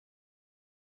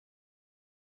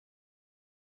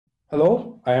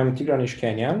Hello, I am Tigran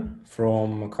Ishkanyan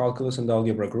from Calculus and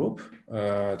Algebra Group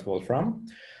at Wolfram.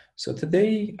 So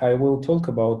today I will talk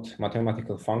about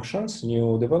mathematical functions,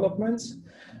 new developments,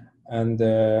 and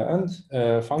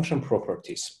function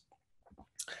properties.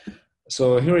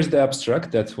 So here is the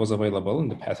abstract that was available in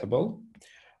the Pathable.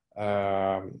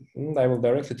 And I will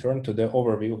directly turn to the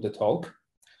overview of the talk.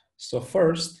 So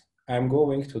first, I'm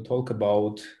going to talk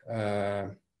about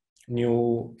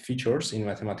new features in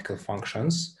mathematical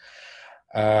functions.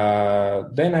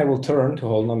 Then I will turn to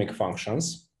holonomic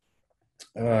functions,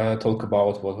 talk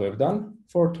about what we have done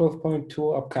for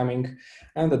 12.2 upcoming,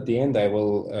 and at the end I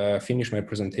will finish my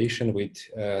presentation with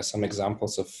some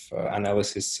examples of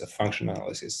analysis, function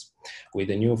analysis, with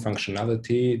a new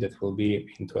functionality that will be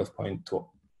in 12.2.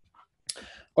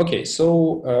 Okay,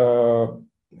 so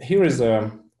here is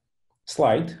a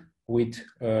slide with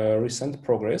recent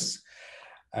progress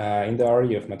in the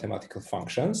area of mathematical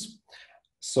functions.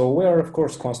 So we are, of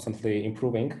course, constantly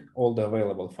improving all the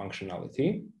available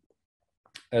functionality,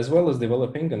 as well as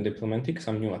developing and implementing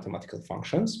some new mathematical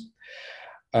functions.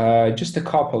 Just a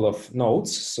couple of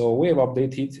notes. So we have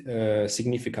updated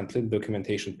significantly the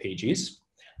documentation pages,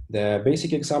 the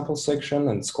basic example section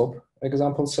and scope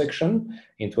example section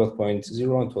in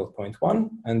 12.0 and 12.1.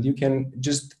 And you can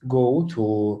just go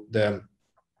to the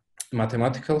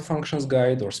mathematical functions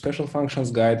guide or special functions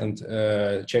guide and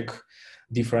check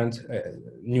different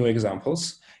new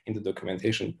examples in the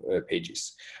documentation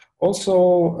pages.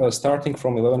 Also, starting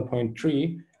from 11.3,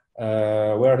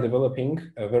 we are developing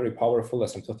a very powerful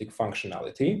asymptotic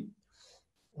functionality.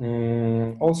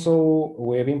 Also,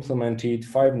 we have implemented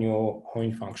 5 new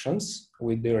Heun functions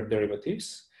with their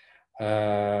derivatives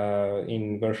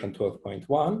in version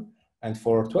 12.1. And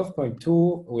for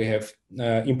 12.2, we have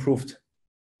improved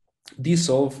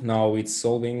dsolve. Now it's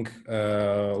solving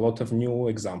a lot of new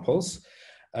examples,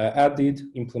 added,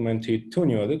 implemented 2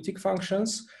 new elliptic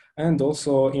functions, and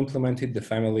also implemented the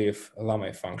family of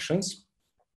Lamé functions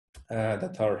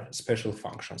that are special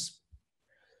functions.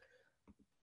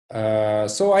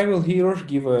 So I will here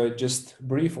give a just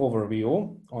brief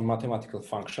overview on mathematical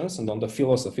functions and on the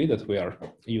philosophy that we are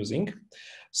using.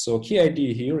 So key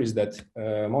idea here is that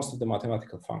most of the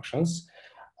mathematical functions,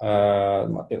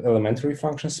 elementary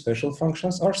functions, special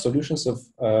functions, are solutions of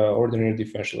ordinary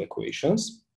differential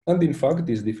equations. And in fact,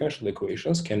 these differential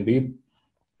equations can be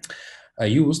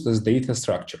used as data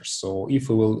structures. So if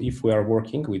we are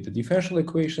working with the differential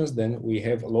equations, then we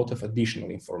have a lot of additional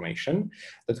information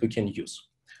that we can use.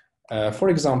 For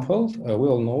example, we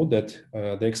all know that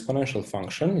the exponential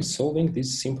function is solving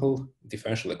this simple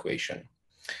differential equation.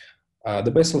 The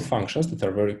Bessel functions that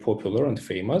are very popular and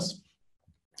famous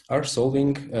are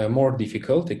solving a more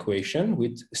difficult equation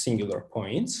with singular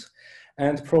points.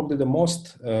 And probably the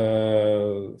most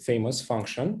famous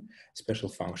function, special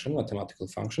function, mathematical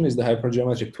function, is the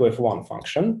hypergeometric 2f1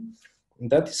 function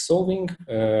that is solving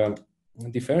a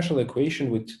differential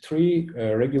equation with 3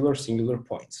 regular singular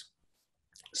points.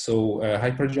 So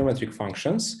hypergeometric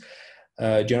functions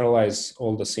generalize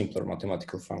all the simpler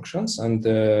mathematical functions. And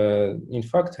in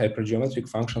fact, hypergeometric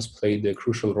functions played a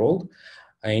crucial role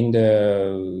in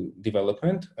the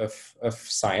development of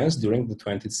science during the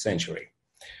 20th century.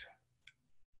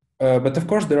 But of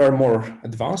course, there are more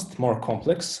advanced, more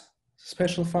complex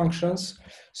special functions.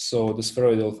 So the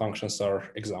spheroidal functions are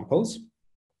examples.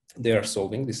 They are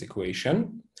solving this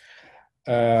equation.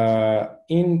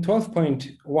 In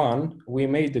 12.1, we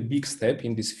made a big step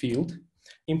in this field,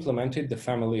 implemented the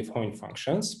family of Heun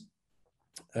functions.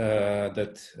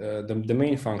 The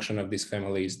main function of this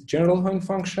family is the general Heun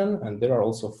function, and there are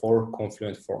also 4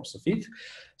 confluent forms of it.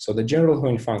 So the general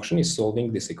Heun function is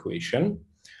solving this equation.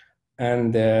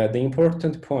 And the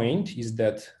important point is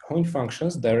that Heun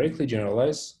functions directly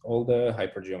generalize all the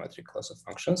hypergeometric class of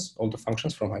functions, all the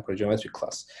functions from hypergeometric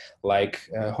class, like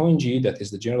Heun G, that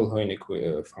is the general Heun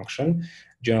function,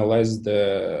 generalizes the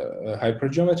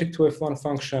hypergeometric 2f1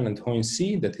 function, and Heun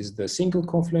C, that is the single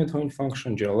confluent Heun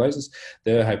function, generalizes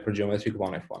the hypergeometric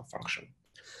 1f1 function.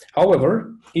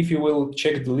 However, if you will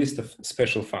check the list of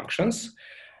special functions,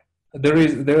 there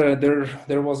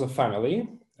was a family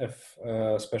of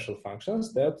special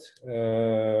functions that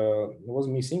was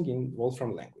missing in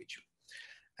Wolfram language.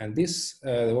 And this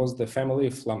was the family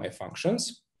of Lamé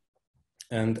functions.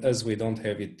 And as we don't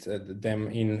have them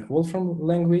in Wolfram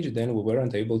language, then we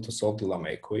weren't able to solve the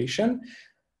Lamé equation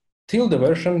till the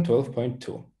version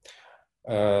 12.2.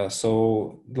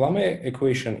 So the Lamé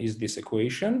equation is this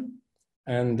equation.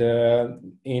 And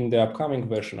in the upcoming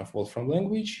version of Wolfram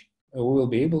language, we will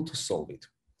be able to solve it.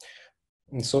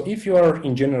 And so if you are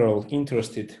in general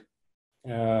interested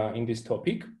in this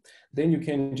topic, then you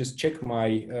can just check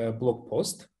my blog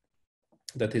post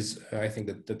that is, I think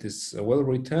that is well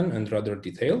written and rather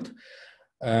detailed.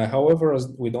 However, as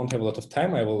we don't have a lot of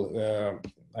time, I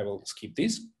will skip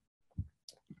this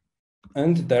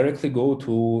and directly go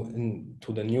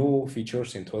to the new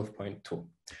features in 12.2.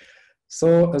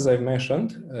 So, as I've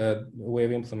mentioned, we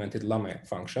have implemented Lamé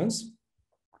functions.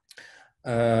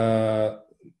 There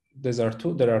are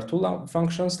two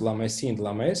functions, Lamé-C and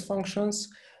Lamé-S functions,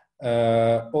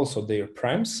 also their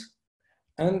primes,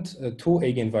 and two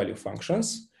eigenvalue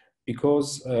functions,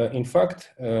 because in fact,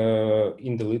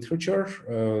 in the literature,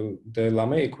 the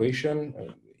Lamé equation,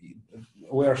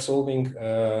 we are solving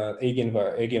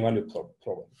eigenvalue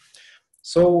problem.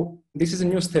 So this is a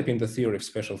new step in the theory of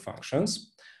special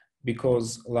functions,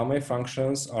 because Lamé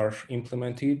functions are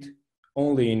implemented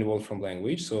only in Wolfram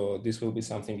language, so this will be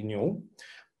something new.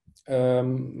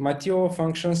 Matteo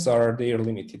functions are their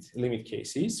limit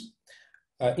cases.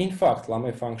 In fact,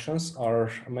 Lamé functions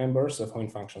are members of Heun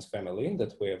functions family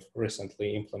that we have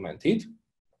recently implemented,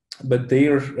 but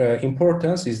their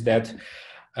importance is that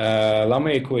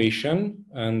Lamé equation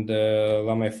and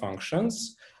Lamé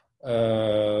functions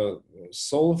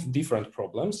solve different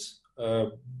problems,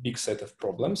 big set of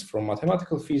problems from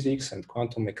mathematical physics and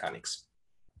quantum mechanics.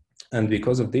 And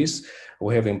because of this,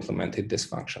 we have implemented these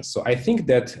functions. So I think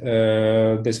that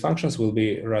these functions will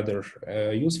be rather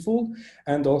useful,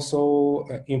 and also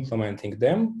implementing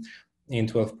them in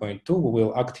 12.2, we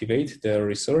will activate the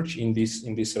research in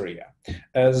this area.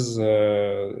 As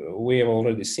we have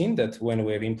already seen that when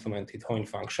we have implemented Heun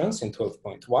functions in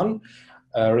 12.1,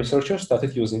 researchers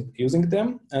started using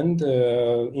them, and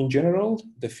in general,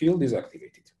 the field is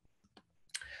activated.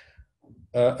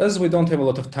 As we don't have a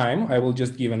lot of time, I will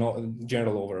just give a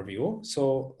general overview.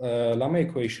 So Lamé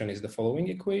equation is the following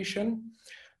equation.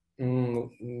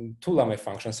 Two Lamé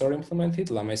functions are implemented,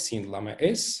 Lamé-C and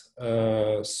Lamé-S.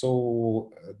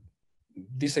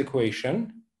 This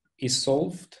equation is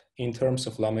solved in terms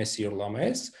of Lamé-C or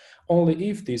Lamé-S only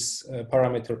if this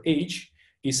parameter h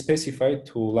is specified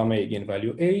to Lamé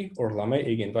eigenvalue A or Lamé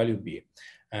eigenvalue B.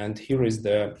 And here is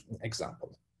the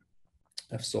example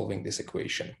of solving this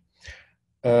equation.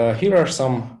 Here are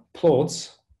some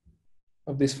plots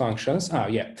of these functions.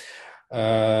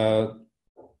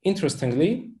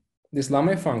 Interestingly, these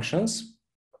Lamé functions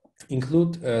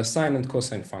include sine and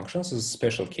cosine functions as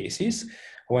special cases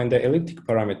when the elliptic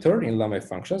parameter in Lamé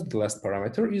functions, the last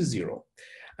parameter, is 0.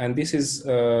 And this is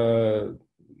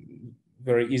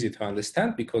very easy to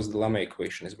understand because the Lamé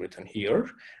equation is written here.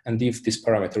 And if this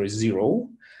parameter is 0,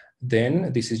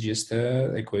 then this is just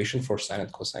an equation for sine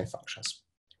and cosine functions.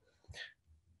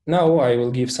 Now I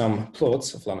will give some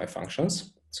plots of Lamé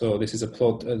functions. So this is a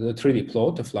plot, the 3D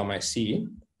plot of Lamé-C.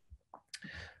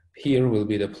 Here will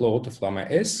be the plot of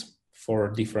Lamé-S for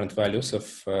different values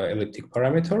of elliptic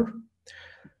parameter.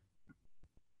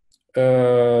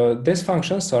 These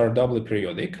functions are doubly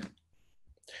periodic.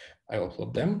 I will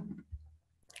plot them.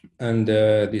 And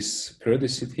this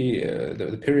periodicity,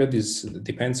 the period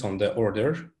depends on the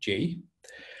order J,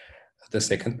 the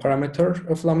second parameter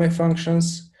of Lamé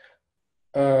functions.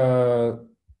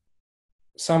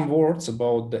 Some words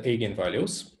about the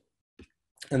eigenvalues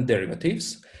and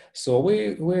derivatives. So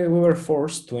we were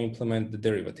forced to implement the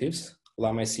derivatives,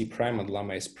 Lamé-C prime and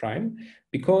Lamé-S prime,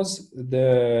 because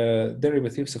the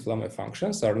derivatives of Lamé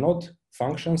functions are not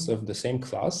functions of the same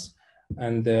class.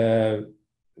 And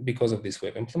because of this, we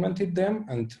have implemented them,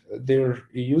 and their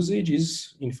usage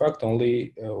is, in fact,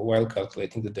 only while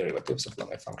calculating the derivatives of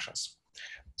Lamé functions.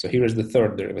 So here is the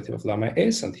third derivative of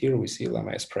Lamé-S, and here we see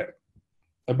Lamé-S prime.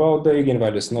 About the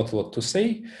eigenvalues, not a lot to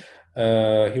say.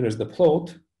 Here is the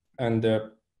plot, and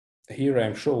here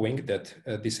I'm showing that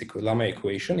this Lamé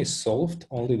equation is solved,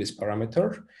 only this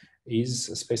parameter is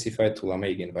specified to Lamé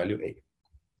eigenvalue A.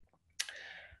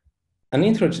 An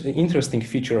interesting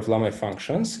feature of Lamé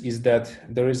functions is that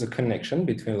there is a connection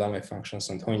between Lamé functions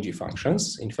and Heun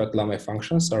functions. In fact, Lamé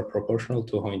functions are proportional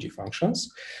to Heun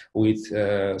functions with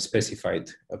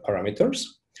specified parameters.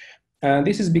 And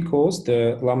this is because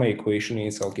the Lamé equation in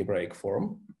its algebraic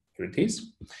form, here it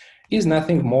is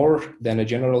nothing more than a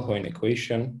general Heun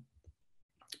equation.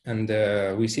 And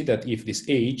we see that if this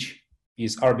h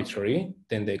is arbitrary,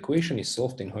 then the equation is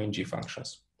solved in Heun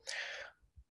functions.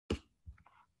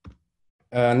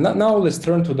 Now let's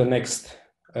turn to the next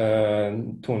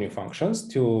two new functions,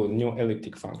 two new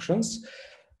elliptic functions.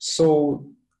 So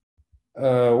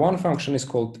one function is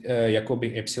called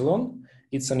JacobiEpsilon.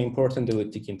 It's an important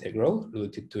elliptic integral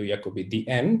related to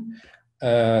JacobiDN.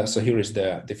 So here is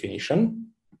the definition.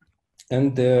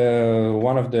 And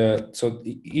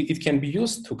it can be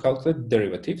used to calculate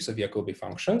derivatives of Jacobi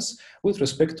functions with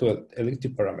respect to an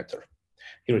elliptic parameter.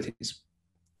 Here it is.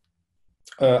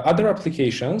 Other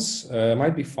applications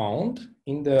might be found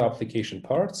in the application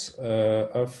parts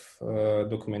of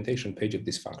documentation page of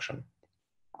this function.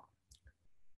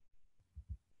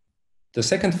 The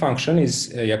second function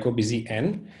is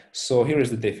JacobiZN. So here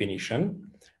is the definition.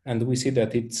 And we see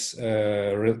that it's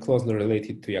closely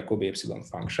related to JacobiEpsilon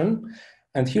function.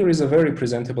 And here is a very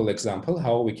presentable example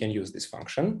how we can use this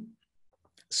function.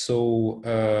 So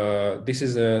this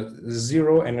is a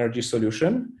zero energy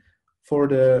solution for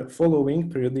the following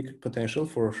periodic potential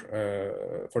for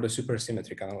the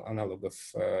supersymmetric analog of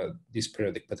this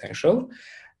periodic potential.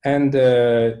 And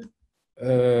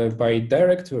by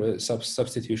direct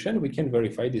substitution, we can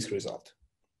verify this result.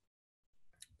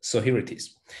 So here it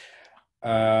is.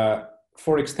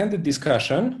 For extended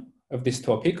discussion of this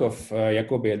topic of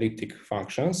Jacobi elliptic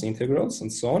functions, integrals,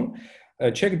 and so on,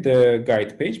 check the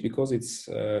guide page because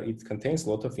it contains a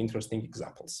lot of interesting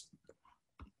examples.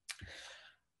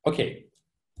 Okay,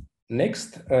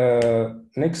 next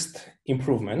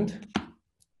improvement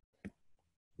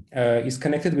is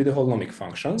connected with the holonomic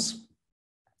functions.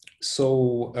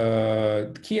 So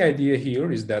the key idea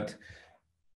here is that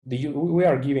we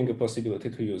are giving a possibility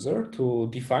to user to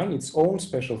define its own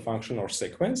special function or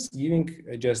sequence, giving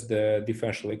just the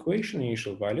differential equation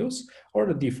initial values or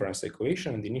the difference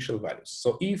equation and initial values.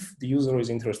 So if the user is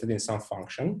interested in some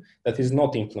function that is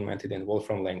not implemented in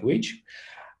Wolfram language,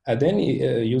 then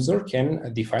a user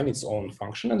can define its own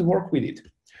function and work with it.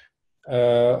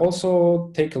 Also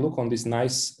take a look on this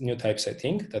nice new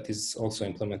typesetting that is also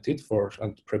implemented for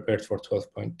and prepared for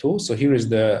 12.2. So here is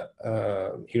the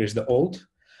old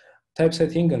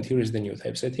typesetting and here is the new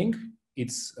typesetting.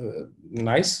 It's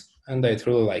nice and I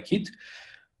truly like it.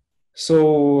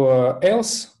 So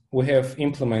else we have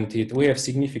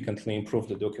significantly improved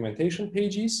the documentation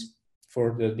pages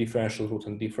for the differential root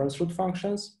and difference root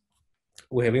functions.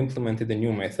 We have implemented a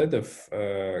new method of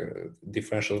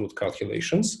differential root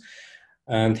calculations.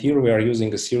 And here we are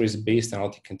using a series-based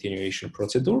analytic continuation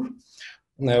procedure.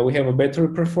 We have a better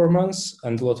performance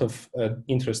and a lot of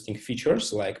interesting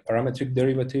features like parametric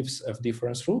derivatives of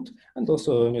difference root and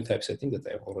also a new typesetting that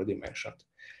I've already mentioned.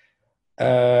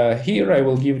 Here I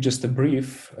will give just a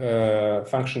brief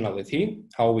functionality,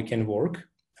 how we can work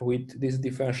with these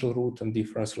differential root and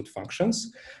difference root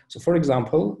functions. So for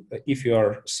example, if you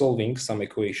are solving some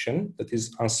equation that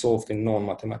is unsolved in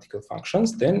non-mathematical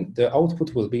functions, then the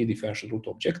output will be a differential root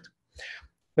object.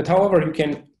 But however, you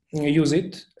can use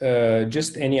it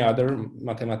just any other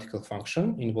mathematical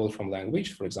function in Wolfram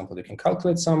language. For example, you can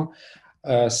calculate some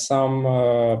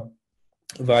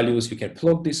values, you can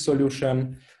plot this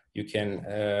solution, you can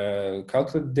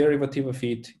calculate the derivative of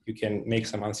it, you can make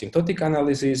some asymptotic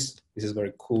analysis. This is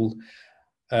very cool.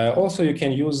 Also, you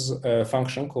can use a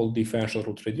function called differential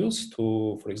root reduce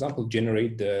to, for example,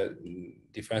 generate the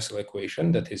differential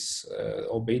equation that is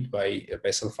obeyed by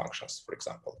Bessel functions, for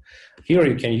example. Here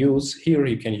you can use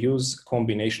a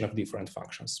combination of different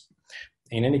functions.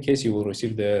 In any case, you will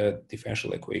receive the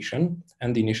differential equation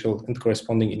and the initial and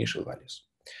corresponding initial values.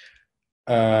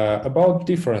 About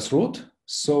difference root,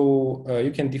 so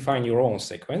you can define your own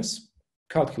sequence,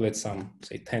 calculate some,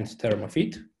 say, 10th term of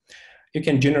it. You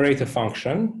can generate a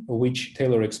function which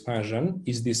Taylor expansion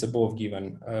is this above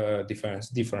given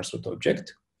difference root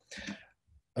object.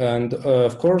 And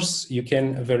of course, you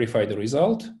can verify the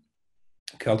result,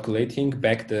 calculating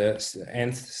back the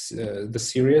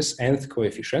series nth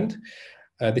coefficient.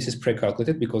 This is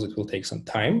pre-calculated because it will take some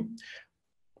time.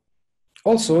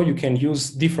 Also, you can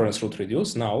use difference root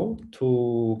reduce now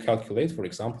to calculate, for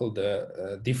example,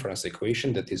 the difference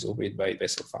equation that is obeyed by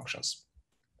Bessel functions,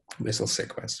 Bessel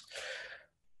sequence.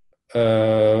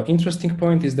 Interesting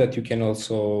point is that you can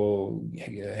also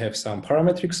have some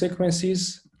parametric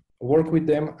sequences, work with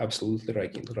them absolutely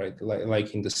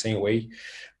like in the same way,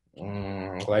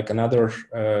 like another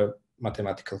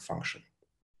mathematical function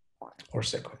or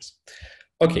sequence.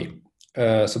 Okay,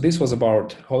 so this was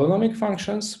about holonomic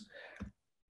functions.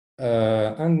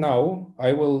 And now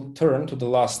I will turn to the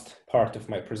last part of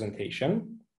my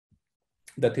presentation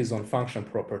that is on function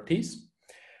properties.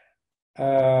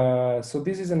 So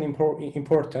this is an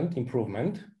important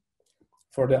improvement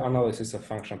for the analysis of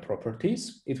function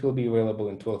properties. It will be available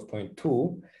in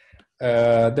 12.2.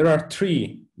 There are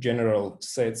three general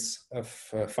sets of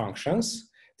functions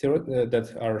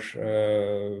that are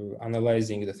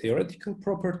analyzing the theoretical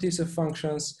properties of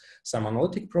functions, some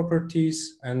analytic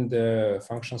properties, and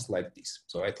functions like this.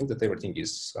 So I think that everything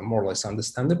is more or less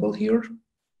understandable here.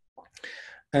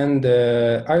 And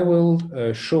I will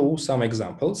show some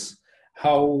examples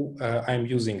how I'm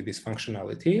using this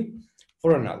functionality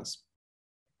for analysis.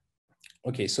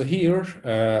 Okay, so here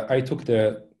I took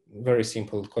the very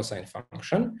simple cosine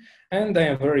function. And I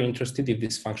am very interested if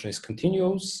this function is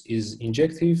continuous, is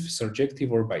injective,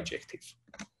 surjective, or bijective.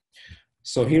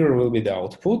 So here will be the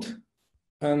output.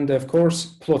 And of course,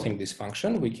 plotting this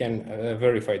function, we can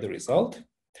verify the result.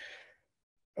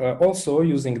 Also,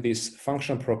 using these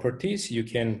function properties, you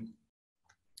can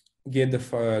get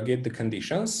the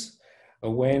conditions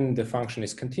when the function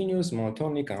is continuous,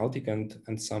 monotonic, analytic,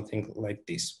 and something like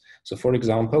this. So for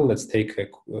example, let's take a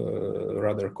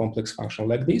rather complex function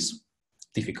like this,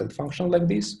 difficult function like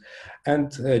this,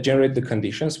 and generate the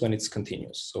conditions when it's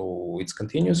continuous. So it's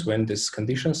continuous when these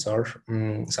conditions are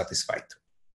satisfied.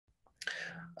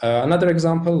 Another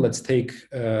example, let's take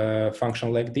a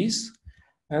function like this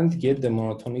and get the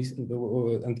monotonic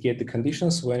and get the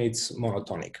conditions when it's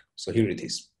monotonic. So here it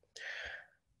is.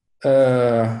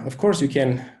 Of course, you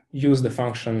can use the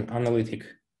function analytic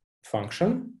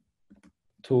function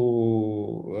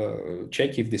to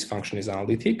check if this function is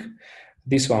analytic.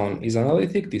 This one is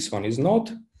analytic, this one is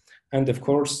not. And of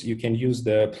course, you can use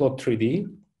the plot 3D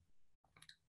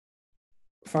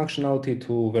functionality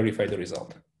to verify the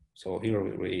result. So here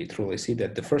we truly see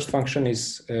that the first function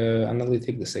is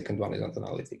analytic, the second one is not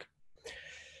analytic.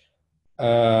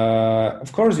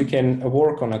 Of course, you can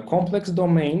work on a complex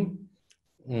domain.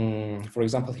 For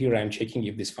example, here I'm checking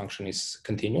if this function is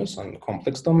continuous on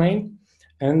complex domain,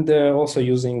 and also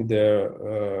using the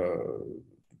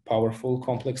powerful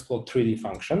complex plot 3D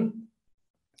function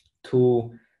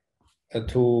to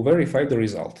verify the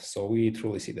result. So we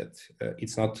truly see that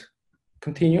it's not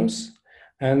continuous,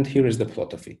 and here is the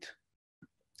plot of it.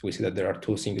 We see that there are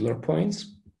two singular points.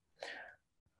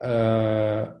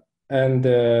 And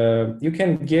you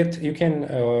can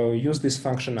use this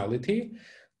functionality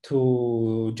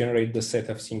to generate the set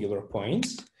of singular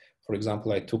points. For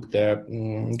example, I took the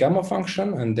gamma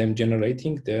function and then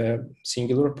generating the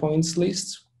singular points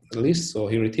list. So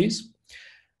here it is.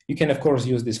 You can, of course,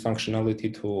 use this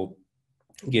functionality to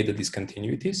get the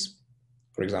discontinuities.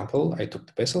 For example, I took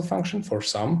the Bessel function for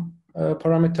some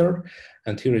parameter,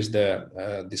 and here is the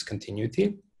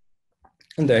discontinuity.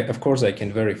 And of course, I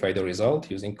can verify the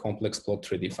result using complex plot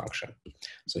 3D function.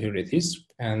 So here it is,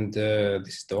 and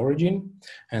this is the origin,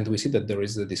 and we see that there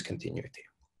is a discontinuity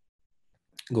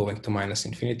going to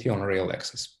 -infinity on a real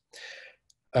axis.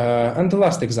 And the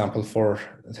last example for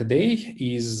today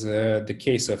is the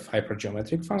case of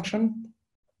hypergeometric function.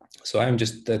 So I'm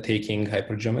just taking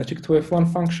hypergeometric 2f1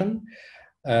 function,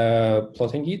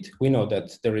 plotting it. We know that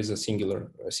there is a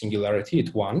singularity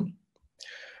at 1.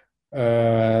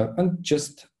 And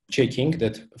just checking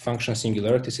that function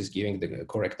singularities is giving the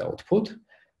correct output.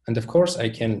 And of course, I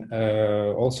can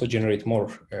also generate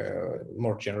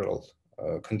more general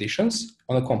conditions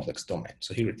on a complex domain.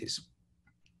 So here it is.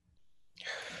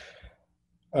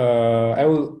 I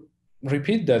will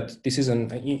repeat that this is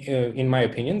in my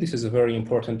opinion, this is a very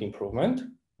important improvement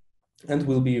and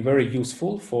will be very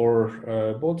useful for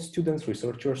both students,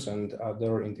 researchers, and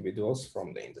other individuals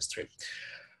from the industry.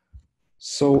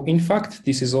 So in fact,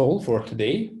 this is all for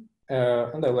today.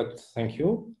 And I'd like to thank you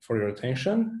for your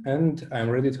attention, and I'm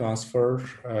ready to answer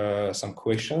some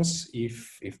questions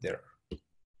if there are.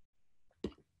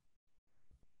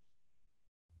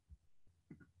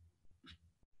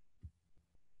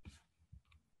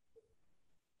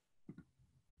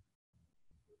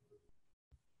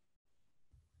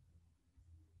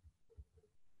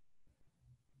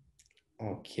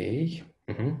 Okay.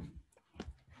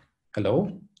 Hello.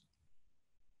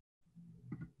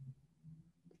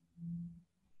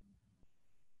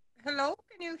 Hello,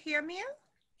 can you hear me?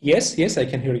 Yes, I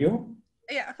can hear you.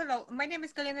 Yeah, hello. My name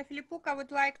is Galina Filipuk. I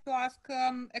would like to ask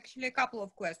actually a couple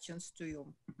of questions to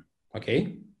you. Okay.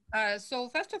 So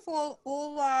first of all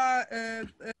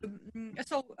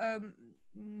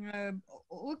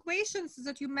equations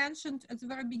that you mentioned at the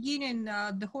very beginning,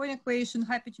 the Heun equation,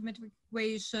 hypergeometric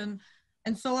equation,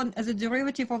 and so on, as a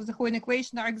derivative of the Heun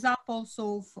equation, are examples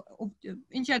of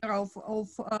in general, of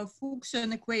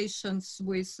function equations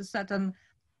with certain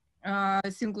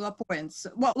singular points.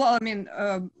 Well, I mean,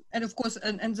 and of course,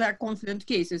 and there are confident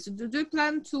cases. Do you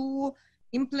plan to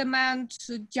implement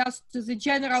just the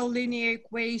general linear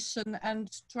equation and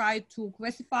try to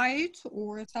classify it,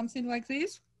 or something like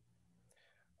this?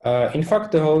 In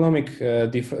fact, the holonomic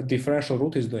differential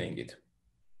root is doing it.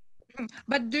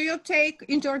 But do you take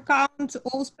into account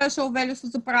all special values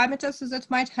of the parameters that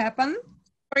might happen?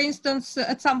 For instance,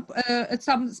 at some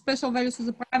special values of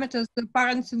the parameters, the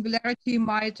parent singularity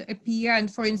might appear, and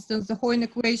for instance, the Heun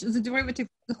equation, the derivative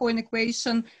of the Heun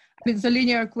equation, I mean, the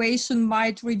linear equation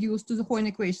might reduce to the Heun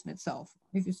equation itself,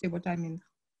 if you see what I mean.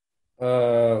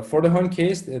 For the Heun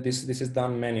case, this is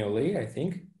done manually, I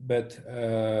think, but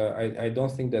I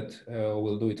don't think that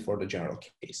we'll do it for the general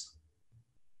case.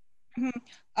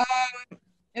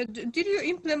 Did you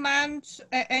implement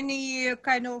any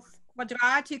kind of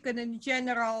quadratic and in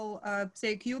general,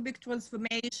 say, cubic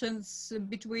transformations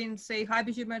between, say,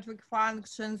 hypergeometric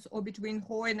functions or between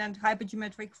Heun and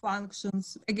hypergeometric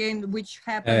functions, again, which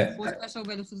happen for special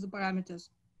values of the parameters?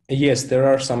 Yes, there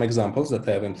are some examples that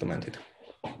I have implemented.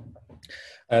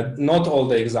 Not all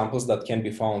the examples that can be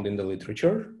found in the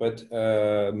literature, but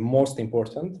most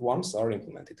important ones are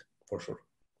implemented for sure.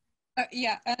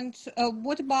 Yeah, and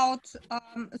what about,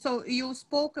 so you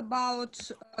spoke about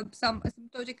some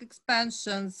asymptotic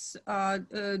expansions.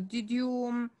 Did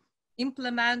you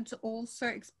implement also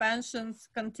expansions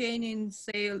containing,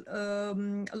 say,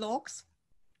 logs?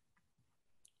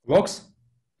 Logs?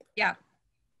 Yeah.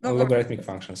 Logarithmic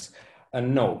functions.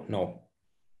 No.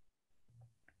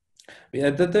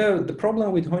 The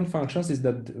problem with Heun functions is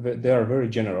that they are very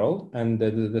general, and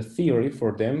the theory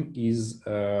for them is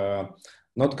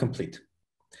not complete.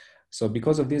 So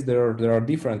because of this, there are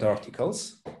different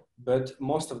articles, but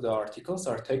most of the articles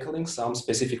are tackling some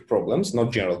specific problems,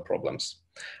 not general problems.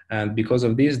 And because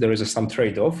of this, there is some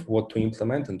trade-off, what to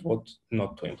implement and what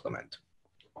not to implement.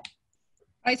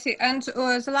 I see. And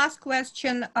the last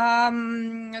question,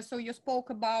 so you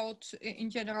spoke about, in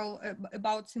general,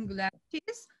 about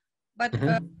singularities, but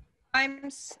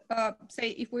sometimes,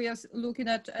 say, if we are looking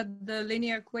at the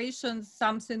linear equations,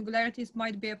 some singularities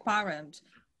might be apparent.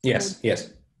 Yes,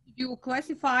 yes. Do you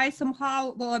classify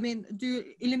somehow, well, I mean, do you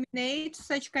eliminate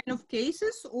such kind of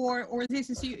cases, or this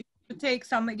is you take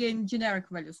some, again, generic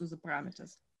values of the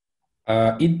parameters?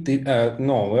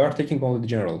 No, we are taking only the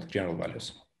general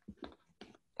values.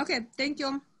 Okay, thank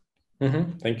you.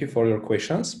 Thank you for your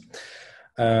questions.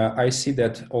 I see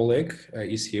that Oleg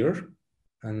is here,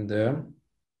 and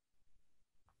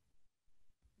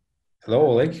hello,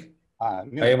 Oleg. I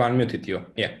have unmuted you.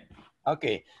 Yeah.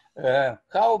 Okay.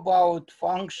 How about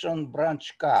function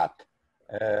branch cut?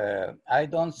 I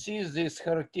don't see this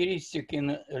characteristic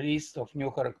in list of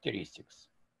new characteristics.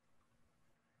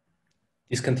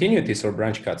 Discontinuities or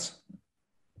branch cuts?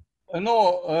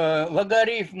 No,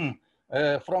 logarithm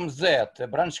from Z,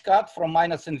 branch cut from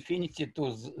 -infinity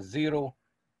to 0.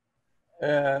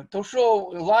 To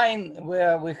show line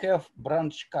where we have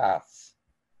branch cuts.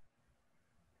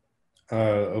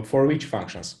 For which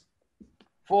functions?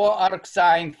 For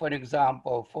arcsine, for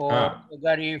example, for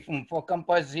logarithm, for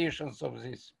compositions of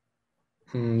this.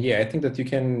 Yeah, I think that you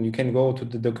can go to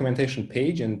the documentation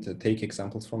page and take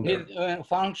examples from there. The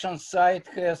function side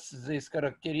has this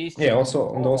characteristic. Yeah,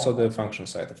 also the function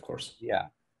side, of course. Yeah.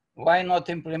 Why not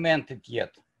implement it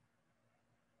yet?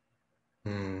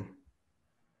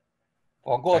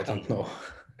 Forgotten. I don't know.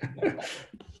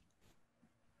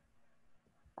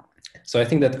 So I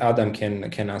think that Adam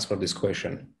can answer this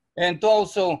question. And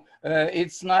also,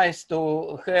 it's nice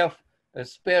to have a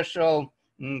special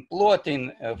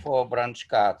plotting for branch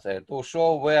cuts to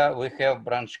show where we have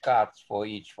branch cuts for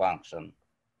each function.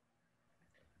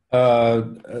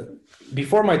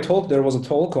 Before my talk, there was a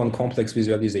talk on complex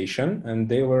visualization, and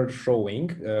they were showing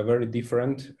very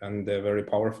different and very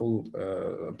powerful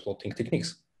plotting techniques.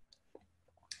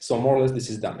 So more or less this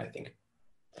is done, I think.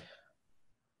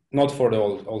 Not for the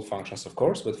old functions, of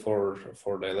course, but for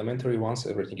the elementary ones,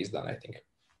 everything is done, I think.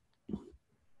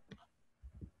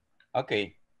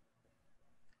 Okay.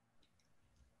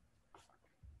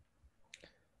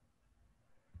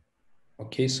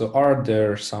 Okay, so are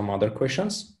there some other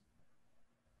questions?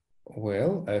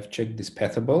 Well, I've checked this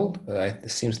pathable.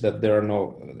 It seems that there are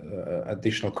no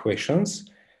additional questions.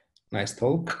 Nice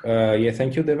talk. Yeah,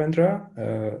 thank you, Devendra.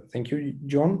 Thank you,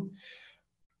 John.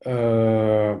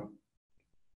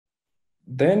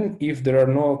 Then, if there are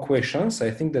no questions,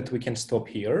 I think that we can stop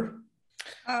here.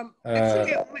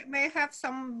 Actually, may I have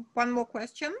one more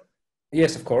question?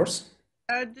 Yes, of course.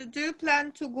 Do you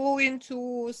plan to go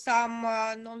into some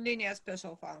nonlinear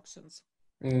special functions?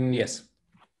 Yes,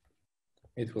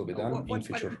 it will be done in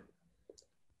future.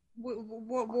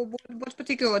 What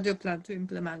particular do you plan to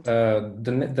implement?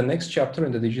 The next chapter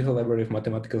in the digital library of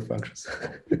mathematical functions.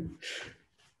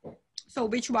 So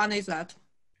which one is that?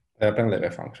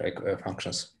 Penlever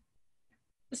functions.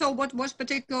 So what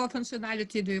particular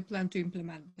functionality do you plan to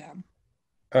implement there?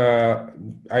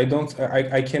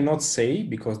 I cannot say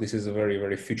because this is a very,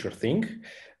 very future thing,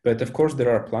 but of course there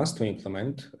are plans to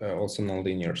implement also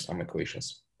nonlinear sum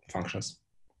equations functions.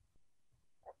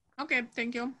 Okay,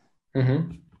 thank you.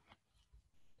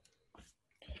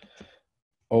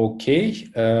 Okay.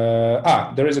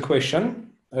 There is a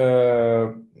question.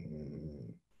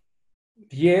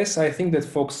 Yes, I think that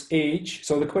FoxH,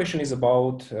 so the question is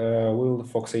about will the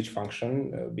FoxH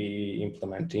function be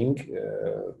implementing?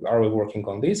 Are we working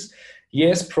on this?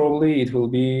 Yes, probably it will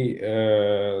be,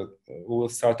 we will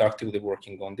start actively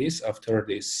working on this after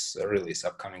this release,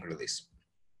 upcoming release.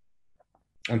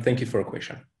 And thank you for a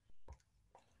question.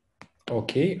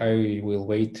 Okay, I will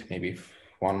wait maybe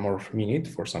one more minute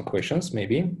for some questions,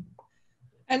 maybe.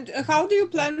 And how do you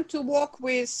plan to work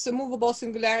with movable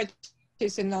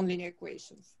singularities in nonlinear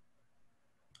equations?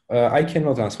 I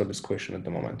cannot answer this question at the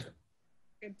moment.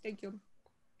 Okay, thank you.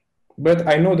 But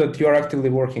I know that you are actively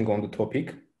working on the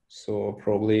topic, so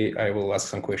probably I will ask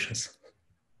some questions.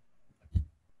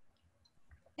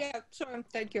 Yeah, sure,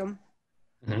 thank you.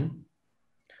 Mm-hmm.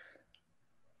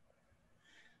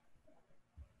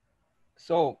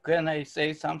 So can I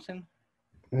say something?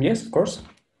 Yes, of course.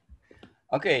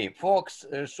 Okay, Fox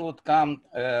should come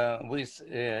with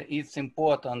its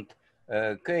important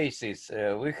cases.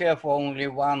 We have only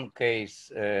one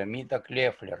case,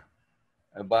 Mittag-Leffler,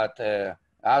 but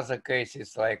other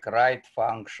cases like right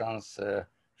functions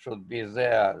should be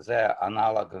their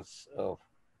analogous of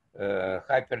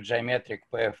hypergeometric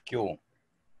PFQ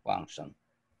function.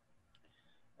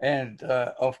 And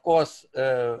of course,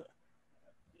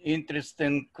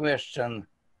 interesting question.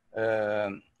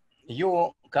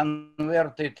 You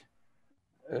converted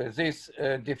these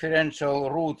differential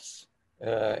roots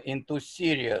into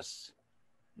series.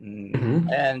 Mm-hmm.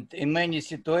 And in many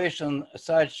situations,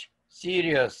 such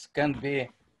series can be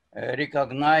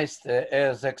recognized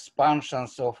as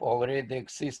expansions of already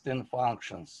existing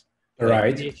functions.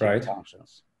 Right, like right,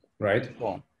 functions. right.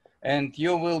 So, and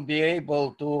you will be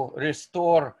able to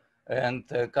restore and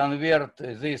convert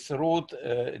this root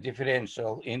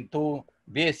differential into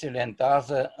Bessel and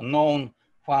other known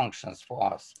functions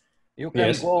for us. You can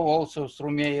Yes. go also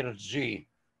through Meyer G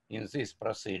in this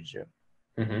procedure.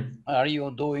 Mm-hmm. Are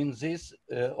you doing this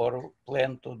or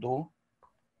plan to do?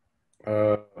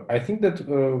 I think that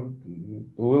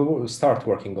we'll start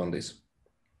working on this.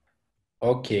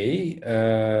 Okay,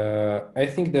 I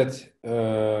think that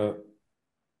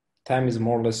time is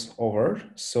more or less over.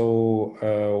 So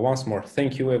once more,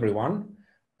 thank you everyone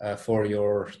for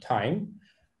your time,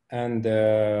 and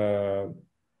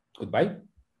goodbye.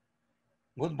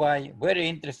 Goodbye. Very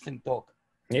interesting talk.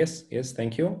 Yes, yes,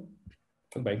 thank you.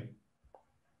 Goodbye.